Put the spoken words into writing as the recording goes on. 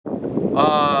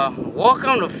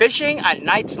Welcome to fishing at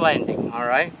Knight's Landing. All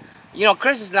right. You know,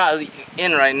 Chris is not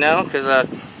in right now because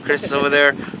Chris is over there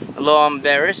a little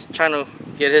embarrassed, trying to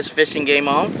get his fishing game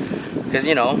on. Because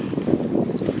you know,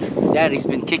 Daddy's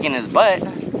been kicking his butt.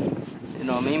 You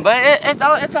know what I mean? But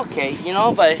it's okay. You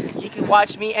know. But you can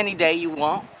watch me any day you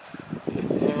want. You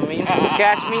know what I mean?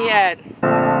 Catch me at.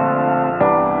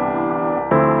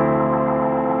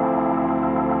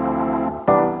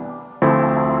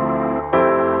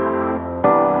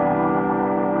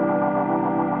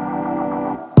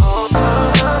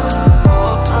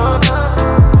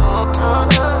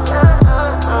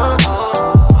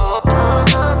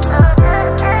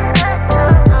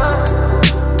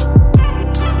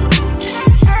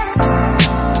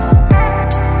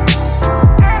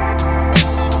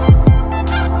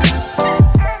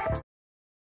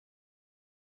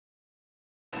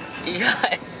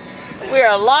 Yeah, we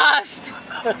are lost.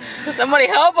 Somebody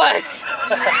help us.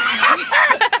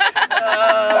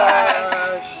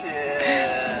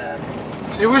 Shit.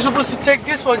 You were supposed to take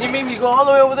this one. You made me go all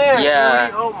the way over there. Yeah.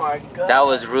 Rudy. Oh my god. That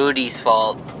was Rudy's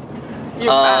fault. You're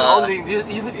not holding.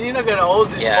 You're not gonna hold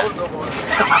this phone no more.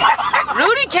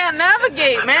 Rudy can't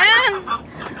navigate, man.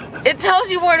 It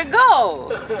tells you where to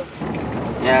go.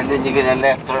 Yeah, and then you're gonna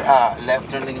left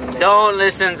turn. Don't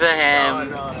listen to him.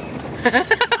 No.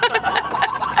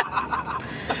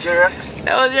 Jerks.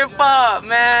 That was your fault,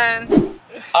 man.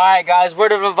 Alright guys,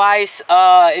 word of advice,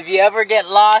 if you ever get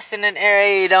lost in an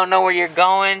area, you don't know where you're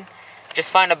going, just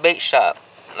find a bait shop,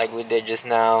 like we did just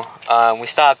now. We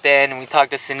stopped in and we talked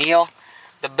to Sunil,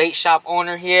 the bait shop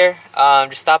owner here.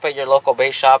 Just stop at your local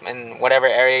bait shop in whatever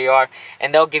area you are,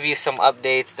 and they'll give you some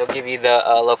updates. They'll give you the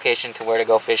location to where to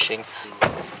go fishing.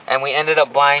 And we ended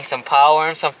up buying some power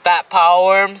worms, some fat power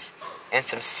worms, and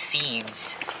some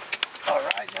seeds.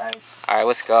 Alright guys. Alright,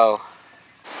 let's go.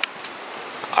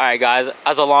 Alright guys,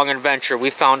 as a long adventure, we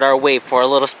found our way for a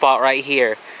little spot right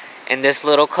here in this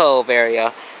little cove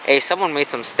area. Hey, someone made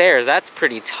some stairs. That's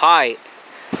pretty tight.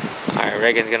 Alright,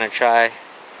 Reagan's gonna try.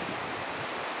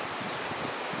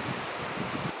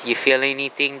 You feel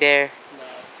anything there?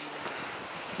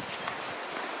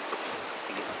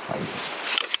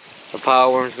 The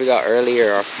power worms we got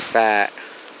earlier are fat.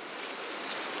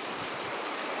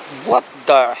 What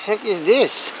the heck is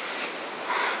this?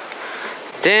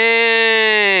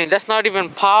 Dang, that's not even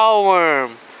power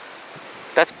worm.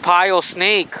 That's pile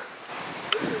snake.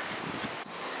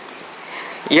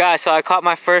 Yeah, so I caught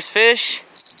my first fish.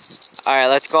 Alright,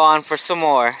 let's go on for some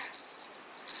more.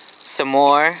 Some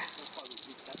more.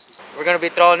 We're gonna be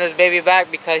throwing this baby back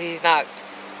because he's not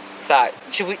side.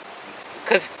 Should we?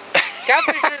 Because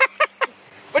catfish are...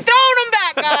 We're throwing them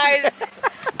back, guys.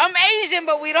 I'm Asian,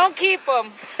 but we don't keep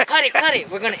them. Cut it.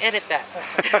 We're gonna edit that.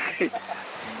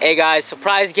 Hey guys,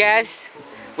 surprise guest.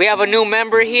 We have a new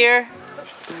member here.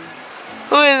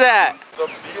 Who is that?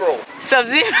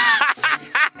 Sub-Zero.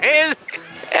 Hey,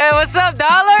 what's up,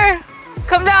 Dollar?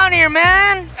 Come down here,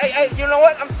 man. Hey, you know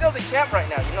what? I'm still the champ right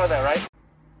now. You know that, right?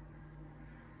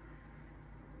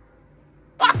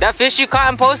 That fish you caught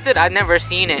and posted, I've never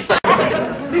seen it.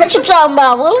 What you talking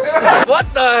about, Willis?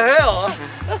 What the hell?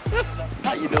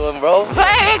 How you doing, bro?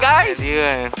 Hey guys. How you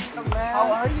doing?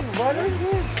 How are you? What are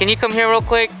you? Can you come here real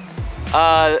quick?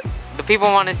 The people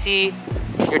want to see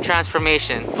your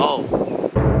transformation. Oh.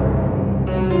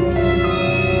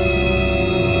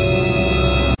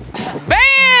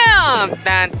 Bam!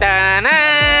 Dun, dun, dun.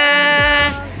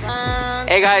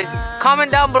 Hey guys, comment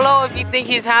down below if you think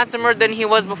he's handsomer than he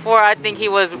was before. I think he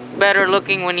was better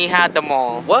looking when he had them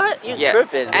all. What? You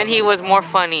tripping? And he was more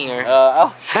funnier.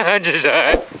 Just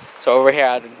So over here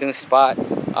at a new spot,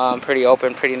 pretty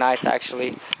open, pretty nice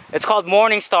actually. It's called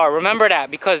Morning Star. Remember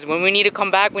that, because when we need to come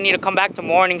back to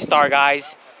Morning Star,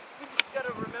 guys. We just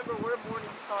gotta remember where Morning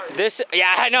Star is. This,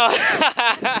 yeah, I know.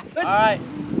 All right,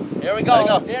 here we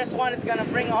go. This one is gonna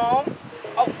bring home.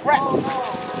 Oh crap! Oh,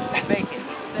 no. Bacon.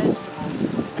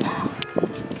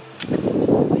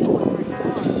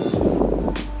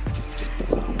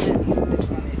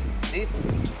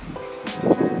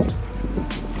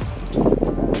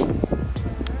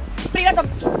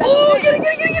 Oh, get it,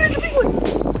 the big one.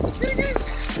 Get it.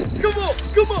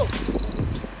 Come on.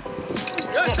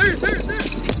 Yeah, there.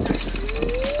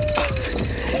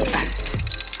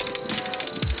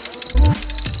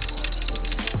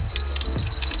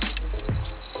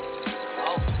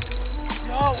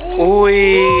 Ooh.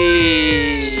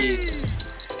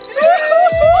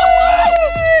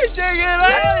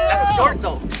 That's short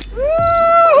though.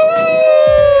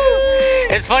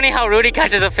 It's funny how Rudy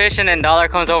catches a fish and then Dollar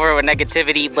comes over with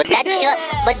negativity, but That's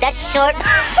short.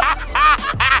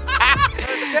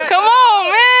 Come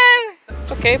on, man.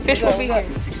 It's okay, fish will be here.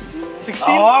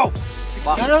 16? Oh!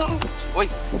 16? No. Wait,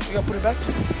 you gotta put it back?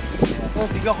 No,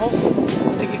 dig it home.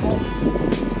 Dig it home.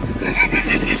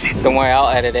 Don't worry, I'll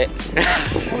edit it.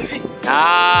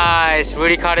 Nice!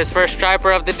 Rudy caught his first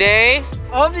striper of the day.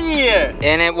 Of the year!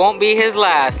 And it won't be his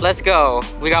last. Let's go.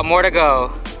 We got more to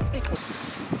go.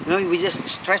 You know, we just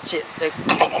stretch it. Like,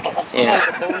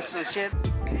 Yeah. the bones and shit.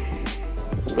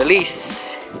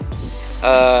 Release.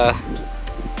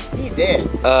 He dead.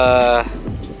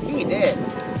 He dead.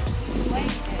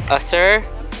 Sir.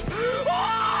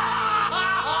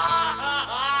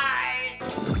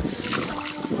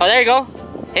 Oh, there you go.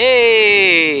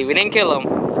 Hey, we didn't kill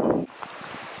him.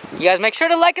 You guys make sure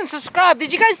to like and subscribe.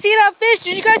 Did you guys see that fish?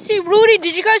 Did you guys see Rudy?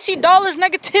 Did you guys see Dollar's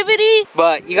negativity?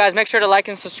 But you guys make sure to like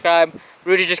and subscribe.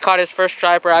 Rudy just caught his first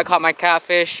striper. I caught my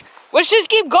catfish. Let's just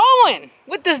keep going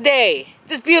with this day.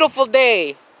 This beautiful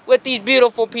day with these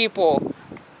beautiful people.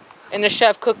 And the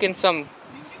chef cooking some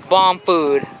bomb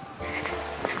food.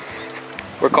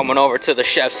 We're coming over to the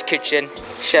chef's kitchen.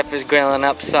 Chef is grilling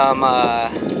up some,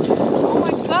 Oh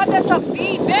my god, that's a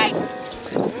bee, babe!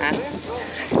 huh?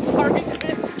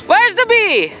 Where's the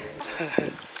bee?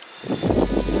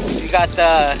 We got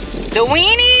the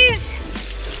weenies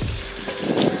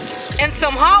and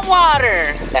some hot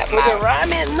water. With the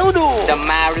ramen noodle! The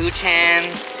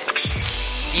Maruchans.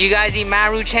 Do you guys eat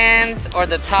Maruchans or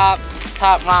the top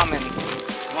ramen?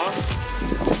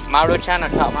 Maruchan or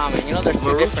top ramen? You know there's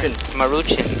two different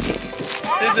Maruchans.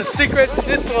 There's a secret to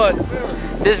this one.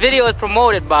 This video is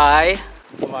promoted by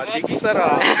Magic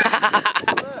syrup.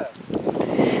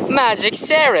 Magic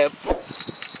Syrup.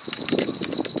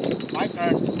 My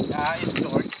turn. It's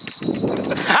short.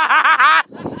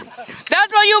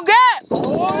 That's what you get!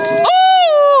 Oh,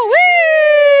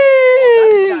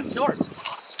 Ooh, wee! Short.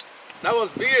 that was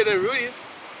bigger than Rudy's.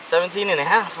 17 and a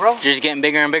half, bro. Just getting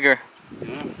bigger and bigger.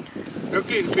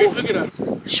 Okay, babe, look at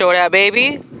that. Show that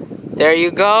baby. There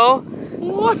you go.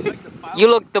 What? You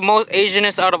look the most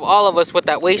Asianist out of all of us with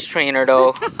that waist trainer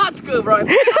though. That's good, bro.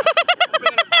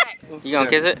 You gonna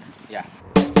kiss it? Yeah.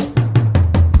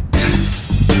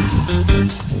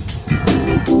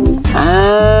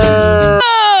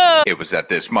 It was at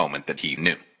this moment that he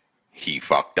knew. He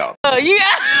fucked up.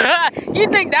 You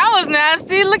think that was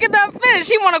nasty? Look at that fish.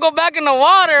 He wanna go back in the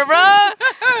water, bro.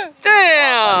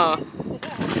 Damn.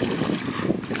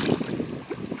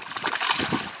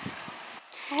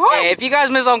 Hey, if you guys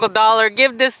miss Uncle Dollar,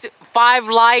 give this 5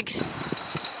 likes.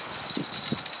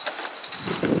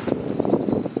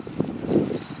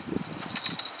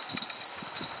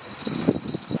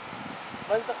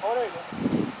 Where's the order?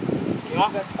 You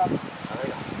want? That stuff.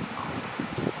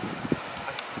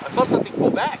 I felt something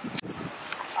pull back.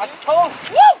 I told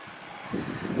you.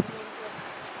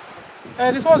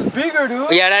 Hey, this one's bigger,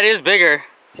 dude. Yeah, that is bigger.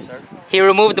 Sir? He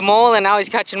removed the mole and now he's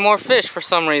catching more fish for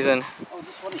some reason. Oh,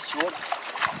 this one is short.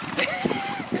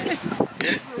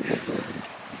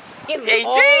 18!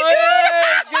 Oh,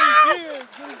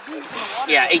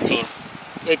 Yeah, 18.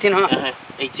 18, huh?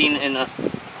 18 and a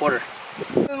quarter.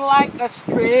 like a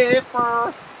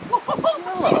stripper.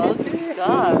 Oh, dear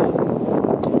God.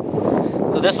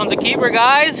 So this one's a keeper,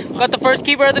 guys. Got the first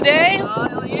keeper of the day.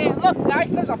 Oh, yeah. Look,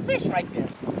 guys, there's a fish right there.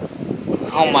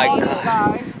 Oh my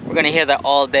god. We're gonna hear that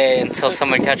all day until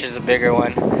someone catches a bigger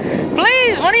one.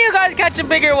 Please, one of you guys catch a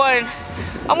bigger one.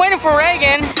 I'm waiting for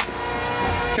Reagan.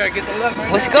 Try to get the left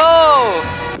right Let's now. go.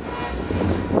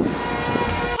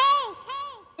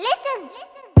 Listen.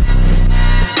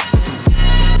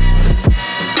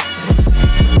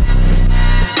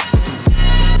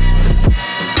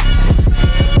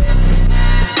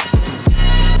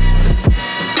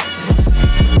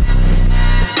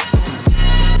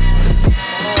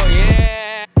 Oh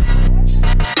yeah.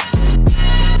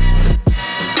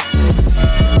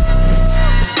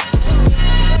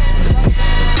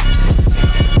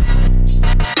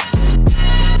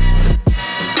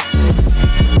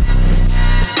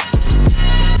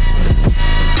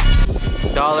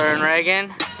 Dollar and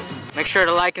Reagan. Make sure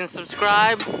to like and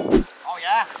subscribe. Oh,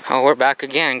 yeah. Oh, we're back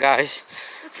again, guys.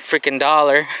 Freaking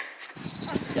Dollar.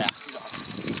 Yeah,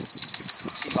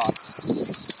 he's on.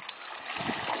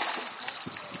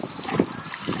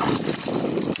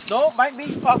 No, might be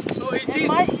up to 18.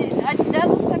 That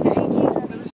looks like an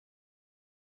 18.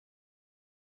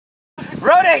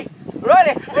 Rody!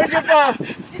 Rody! Where's your phone?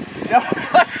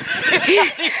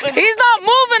 He's not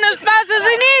moving as fast as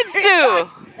he needs to.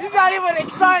 He's not even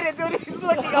excited, dude. He's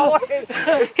looking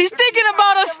away. He's thinking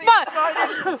about a spot.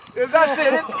 If that's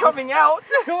it, it's coming out.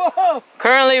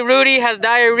 Currently, Rudy has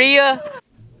diarrhea.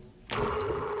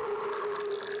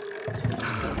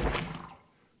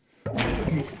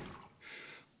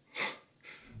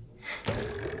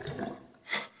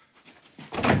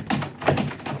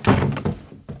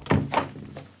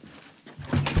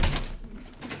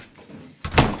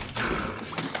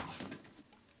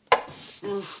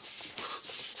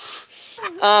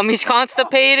 He's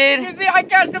constipated. You see, I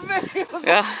catch the fish.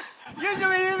 Yeah.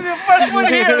 Usually you're the first one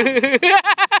here.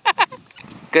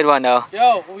 Good one though.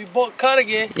 Yo, we both caught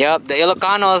again. Yep, the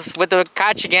Ilocanos with the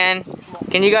catch again.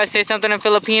 Can you guys say something in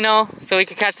Filipino so we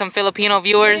can catch some Filipino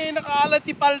viewers? Nakaalat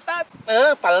ni paltat.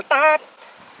 Paltat.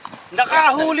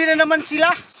 Nakahuli na naman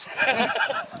sila.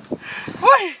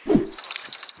 Hoy!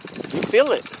 You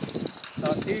feel it.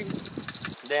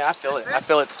 Yeah, I feel it. I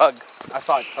feel it tug. I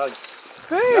saw it tug.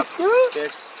 Fish, dude.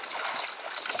 Fish.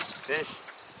 Fish.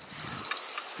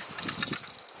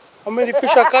 How many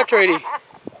fish I caught already?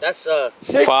 That's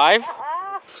 5?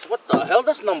 what the hell?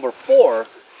 That's number 4.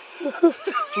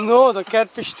 No, the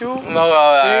catfish too. No,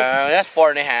 that's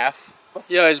 4.5.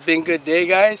 Yo, it's been a good day,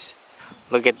 guys.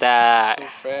 Look at that. So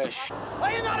fresh.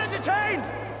 Are you not entertained?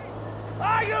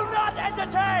 Are you not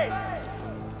entertained?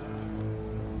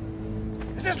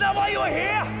 Is this not why you were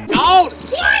here? No!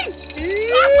 What? You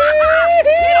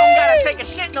don't gotta take a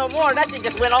shit no more. That thing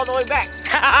just went all the way back.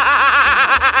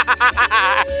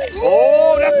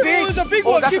 Oh, that's big. It's a big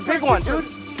Oh, one. that's a big one, dude.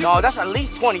 No, that's at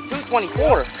least 22,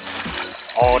 24.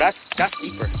 Oh, that's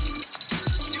deeper.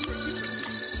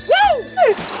 Woo!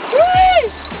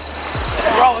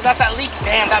 Bro, that's at least,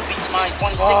 damn, that beats mine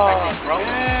 26, I think, bro.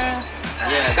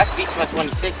 Yeah, that beats my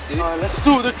 26, dude. Let's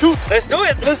do the shoot. Let's do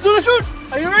it. Let's do the shoot.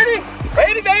 Are you ready?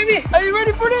 Ready, baby? Are you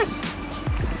ready for this?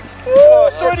 Woo,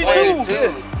 22.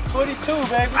 22. 22,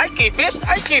 baby. I keep it.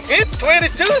 I keep it.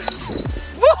 22.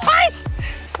 What?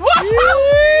 What?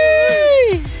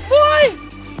 Boy!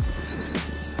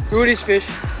 Rudy's fish.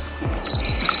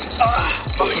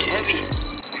 Fucking heavy.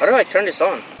 How do I turn this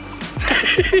on?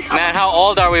 Man, how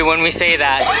old are we when we say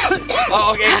that?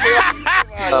 Oh, okay.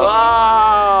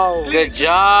 Wow. Good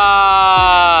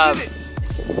job.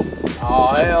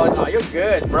 Oh, hell no. You're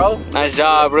good, bro. Nice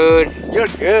job, Rude. You're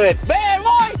good. Man,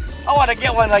 boy. I want to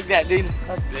get one like that, dude.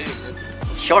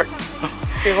 It's short.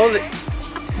 Okay, hold it.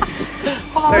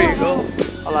 There you go.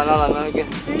 Hold on, let me get.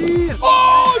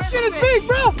 Oh, shit, it's big,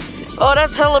 bro. Oh,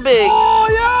 that's hella big. Oh,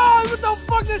 yeah. What the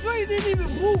fuck? This way didn't even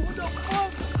move. What the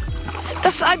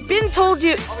fuck? I've been told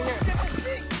you.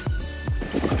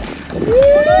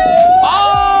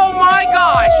 Oh my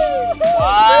gosh!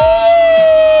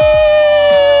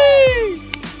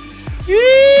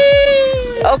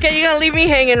 Wow. Okay, you're gonna leave me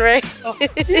hanging, Ray.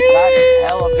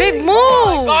 Big move!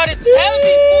 Oh God, it's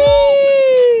heavy,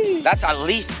 fool! That's at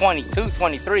least 22,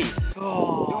 23.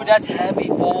 Dude, that's heavy,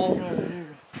 fool.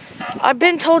 I've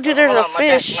been told you there's Hold a on, my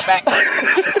fish. back.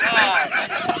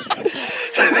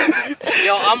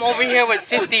 Yo, I'm over here with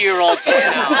 50-year-olds right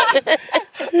now.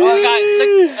 This guy,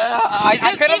 look, I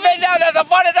could have been down as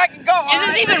far as I can go. is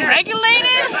this even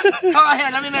regulated? Oh, here,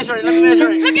 let me measure it. Look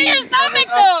at your stomach,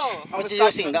 though. What you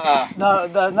using?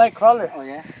 The night crawler. Oh,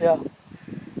 yeah? Yeah.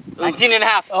 19 and a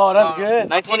half. Oh, that's good.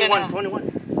 19 and a 21, half. 21.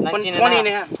 19 20 and and a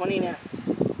a half. half. 20 and a half.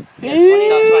 Yeah, 20,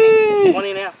 no, 20. 20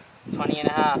 and a half. 20 and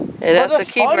a half. Hey, that's a Funny,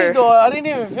 keeper. though. I didn't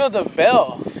even feel the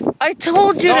bell. I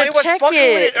told you No, to it was check fucking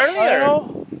with it it. I earlier.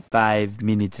 know. 5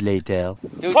 minutes later.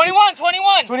 21,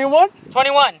 21. 21?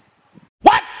 21.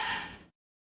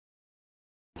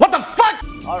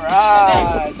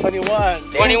 Alright,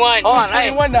 21. 21. Hold on,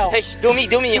 21 now. Hey, do me.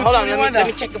 Hold on, 21 let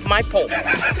me now. check my pole.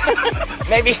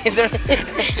 Maybe it's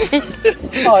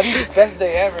Oh, this is the best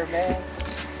day ever, man.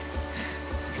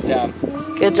 Good job.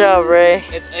 Good job, Ray.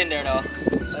 It's in there, though.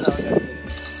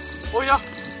 Oh, yeah.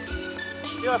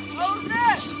 Yeah.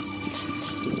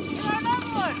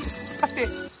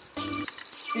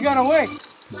 You got away.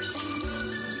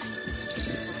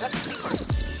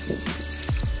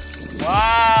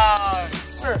 Wow.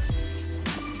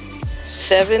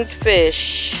 7th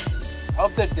fish.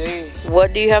 Of the day.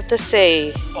 What do you have to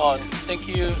say? Thank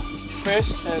you, Chris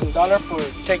and Dollar, for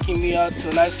taking me out to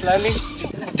a nice landing.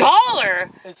 Dollar?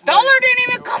 It's Dollar didn't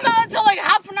even come out until like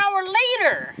half an hour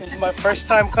later. It's my first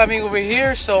time coming over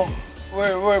here, so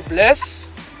we're blessed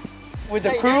with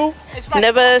the crew.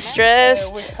 Never We're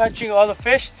stressed. catching all the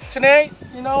fish tonight,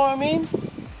 you know what I mean?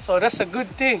 So that's a good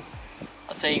thing.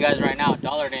 I'll tell you guys right now,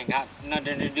 Dollar didn't got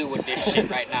nothing to do with this shit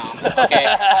right now. Okay?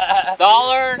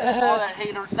 Dollar all that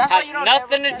hater. That's why you had don't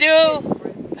nothing to do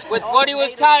with what he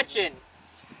was catching.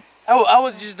 I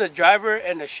was just the driver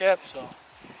and the chef, so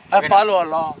I follow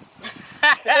along.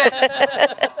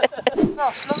 No,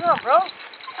 slow up, bro.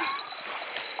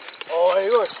 Oh,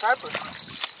 you're a striper.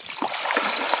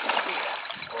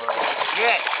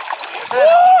 Yeah. Woo,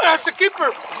 that's a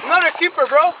keeper. Not a keeper,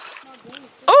 bro.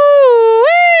 Ooh,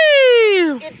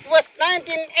 wee! It was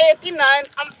 1989.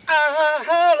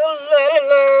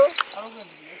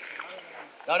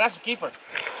 No, that's a keeper.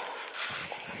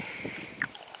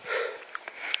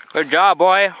 Good job,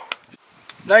 boy.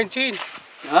 19.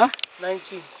 Huh?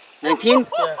 19. 19?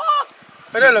 Yeah.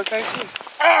 But look, 19.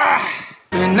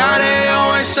 And now they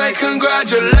always say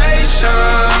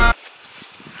congratulations.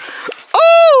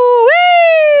 Ooh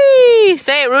wee!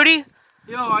 Say it, Rudy.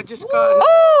 Yo, I just caught.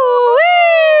 Ooh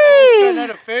wee!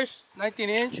 Another fish,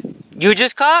 19-inch. You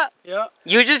just caught? Yeah.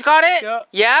 You just got it? Yeah.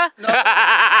 Yeah? No.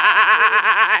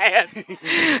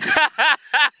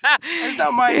 It's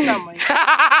not mine. It's not mine.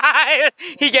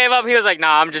 He gave up. He was like,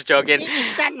 nah, I'm just joking.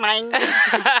 It's not mine.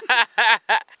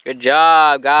 Good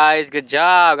job, guys. Good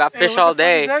job. Got fish all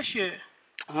day. What the fuck is that shit?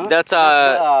 Huh? That's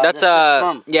the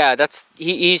sperm. yeah, that's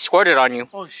he squirted on you.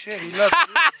 Oh shit, he loves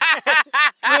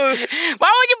Why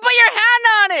would you put your hand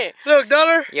on it? Look,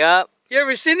 Dollar. Yup. You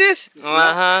ever seen this?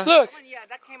 Uh-huh. Look. Yeah,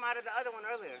 that came out of the other one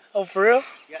earlier. Oh, for real?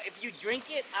 Yeah, if you drink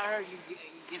it, I heard you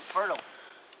get fertile.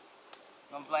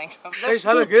 I'm playing. Tastes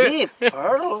hella good. Cheap.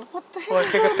 Fertile? What the hell?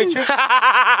 Want to take a picture?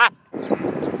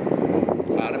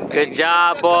 Good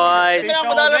job, boys. Fish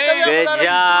all day. Good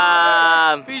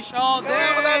job. Fish all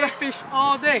day. Fish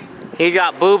all day. He's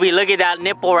got booby. Look at that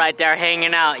nipple right there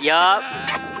hanging out. Yup.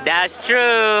 That's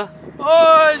true.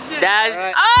 Oh shit. That's.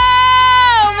 Right.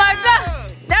 Oh my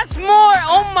god. That's more.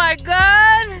 Oh my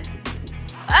god.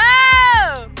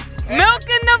 Oh.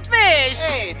 Milking the fish.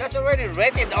 Hey, that's already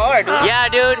rated R, dude. Yeah,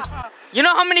 dude. You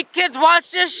know how many kids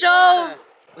watch this show?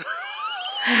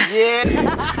 Yeah.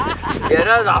 Yeah,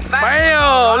 that's a fact.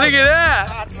 Bam! Look at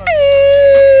that.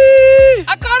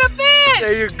 I caught a fish.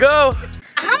 There you go.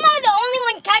 How am I the only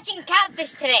one catching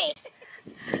catfish today?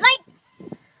 Like,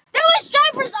 there were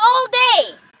stripers all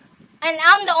day. And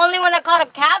I'm the only one that caught a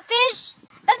catfish?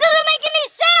 That doesn't make any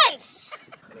sense.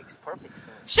 Makes perfect sense.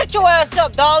 Shut your ass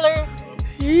up, Dollar.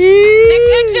 6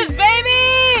 inches,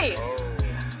 baby.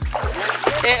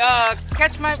 Hey,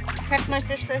 catch my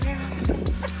fish right here.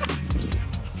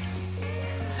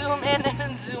 Zoom in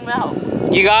and zoom out.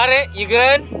 You got it? You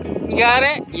good? You got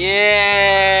it?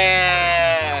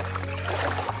 Yeah.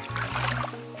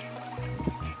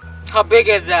 How big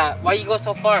is that? Why you go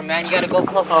so far, man? You gotta go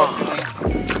close.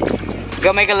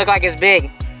 Go make it look like it's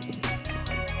big.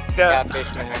 Yeah. Got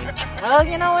fish, man. Well,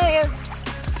 you know what? It's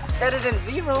better than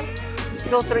 0.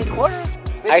 Still 3/4.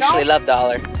 I actually love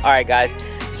Dollar. All right, guys.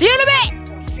 See you in a bit.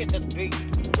 Oh, shit, that's big.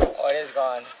 Oh, it is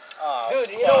gone. Oh, Dude,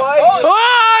 you know what?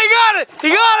 Oh, he got it! He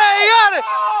got it! He got it!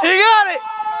 He got it!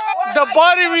 The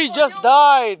battery just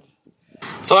died.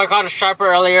 So I caught a striper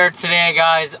earlier today,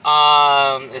 guys.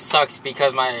 It sucks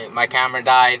because my camera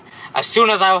died as soon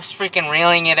as I was freaking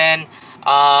reeling it in.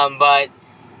 But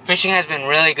fishing has been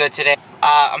really good today.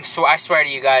 I swear to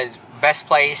you guys, best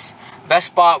place, best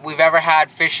spot we've ever had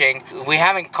fishing. We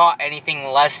haven't caught anything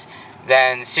less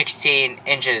than 16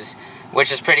 inches,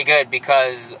 which is pretty good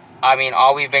because, I mean,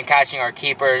 all we've been catching are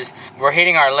keepers. We're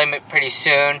hitting our limit pretty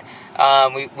soon.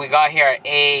 We got here at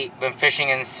 8, been fishing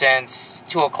in since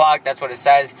 2 o'clock, that's what it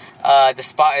says. The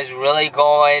spot is really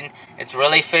going, it's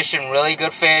really fishing, really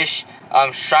good fish.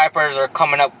 Stripers are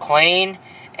coming up clean,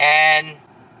 and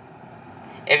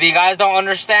if you guys don't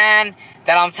understand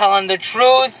that I'm telling the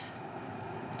truth,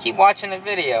 keep watching the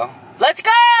video. Let's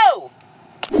go!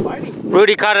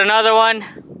 Rudy caught another one.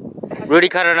 Rudy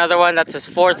caught another one. That's his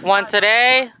 4th one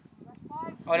today.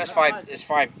 Oh, that's 5. It's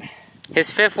 5.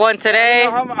 His 5th one today.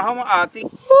 Woo-wee!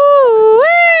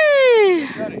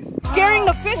 Scaring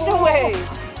the fish away.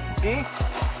 See?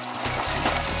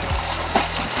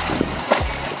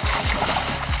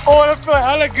 Oh, that felt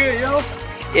hella good, yo.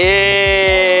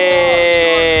 Yay!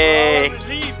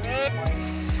 Relief,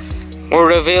 man. We're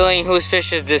revealing whose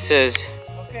fishes this is.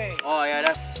 Okay. Oh, yeah,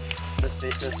 that's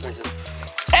fish.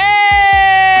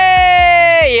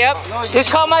 Hey! Yep.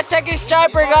 Just caught my 2nd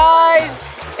striper, guys.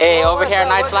 Hey, over here,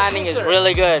 Knife Landing is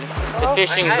really good. The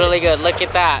fishing is really good. Look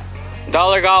at that.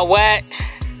 Dollar got wet.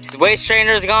 His waist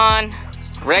trainer's gone.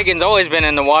 Reagan's always been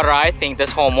in the water, I think,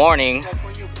 this whole morning. Like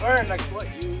when you burn, like what?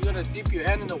 You gotta dip your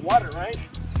hand in the water, right?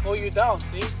 Pull you down,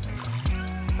 see? It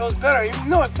feels better.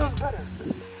 No, it feels better.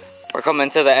 We're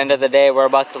coming to the end of the day. We're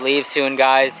about to leave soon,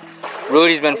 guys.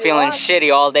 Rudy's been feeling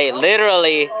shitty all day.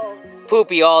 Literally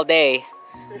poopy all day.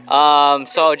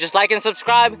 So just like and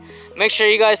subscribe. Make sure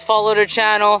you guys follow the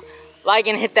channel. Like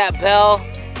and hit that bell.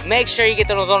 Make sure you get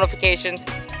those notifications.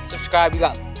 Subscribe. You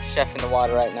got Chef in the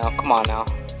water right now. Come on now.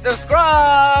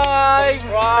 Subscribe!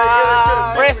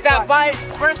 Press that button.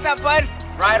 Press that button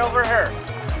right over her.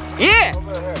 Yeah!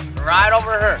 Right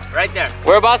over her. Right there.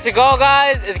 We're about to go,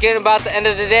 guys. It's getting about the end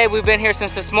of the day. We've been here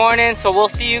since this morning. So we'll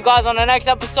see you guys on the next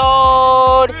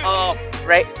episode.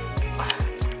 Right.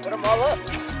 Put them all up.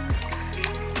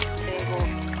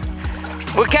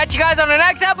 We'll catch you guys on the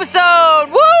next episode.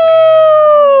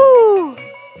 Woo!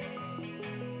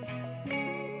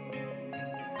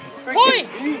 Boy,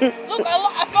 look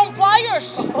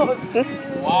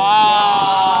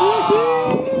Wow.